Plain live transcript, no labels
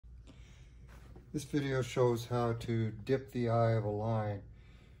This video shows how to dip the eye of a line.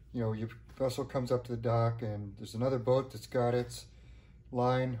 You know, your vessel comes up to the dock and there's another boat that's got its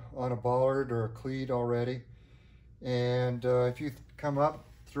line on a bollard or a cleat already. And if you come up,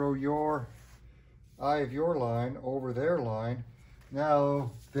 throw your eye of your line over their line,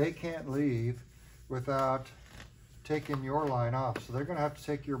 now they can't leave without taking your line off. So they're going to have to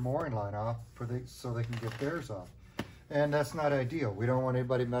take your mooring line off so they can get theirs off. And that's not ideal. We don't want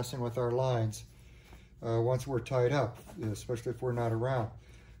anybody messing with our lines once we're tied up, especially if we're not around.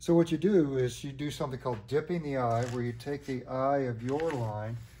 So what you do is you do something called dipping the eye, where you take the eye of your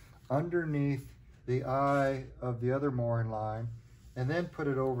line underneath the eye of the other mooring line and then put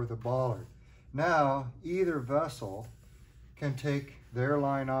it over the bollard. Now either vessel can take their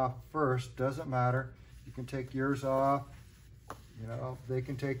line off first, doesn't matter. You can take yours off, you know, they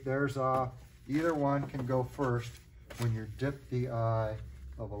can take theirs off. Either one can go first when you dip the eye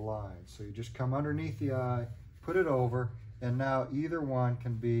of a line. So you just come underneath the eye, put it over, and now either one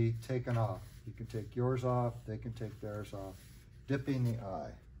can be taken off. You can take yours off, they can take theirs off, dipping the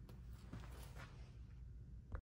eye.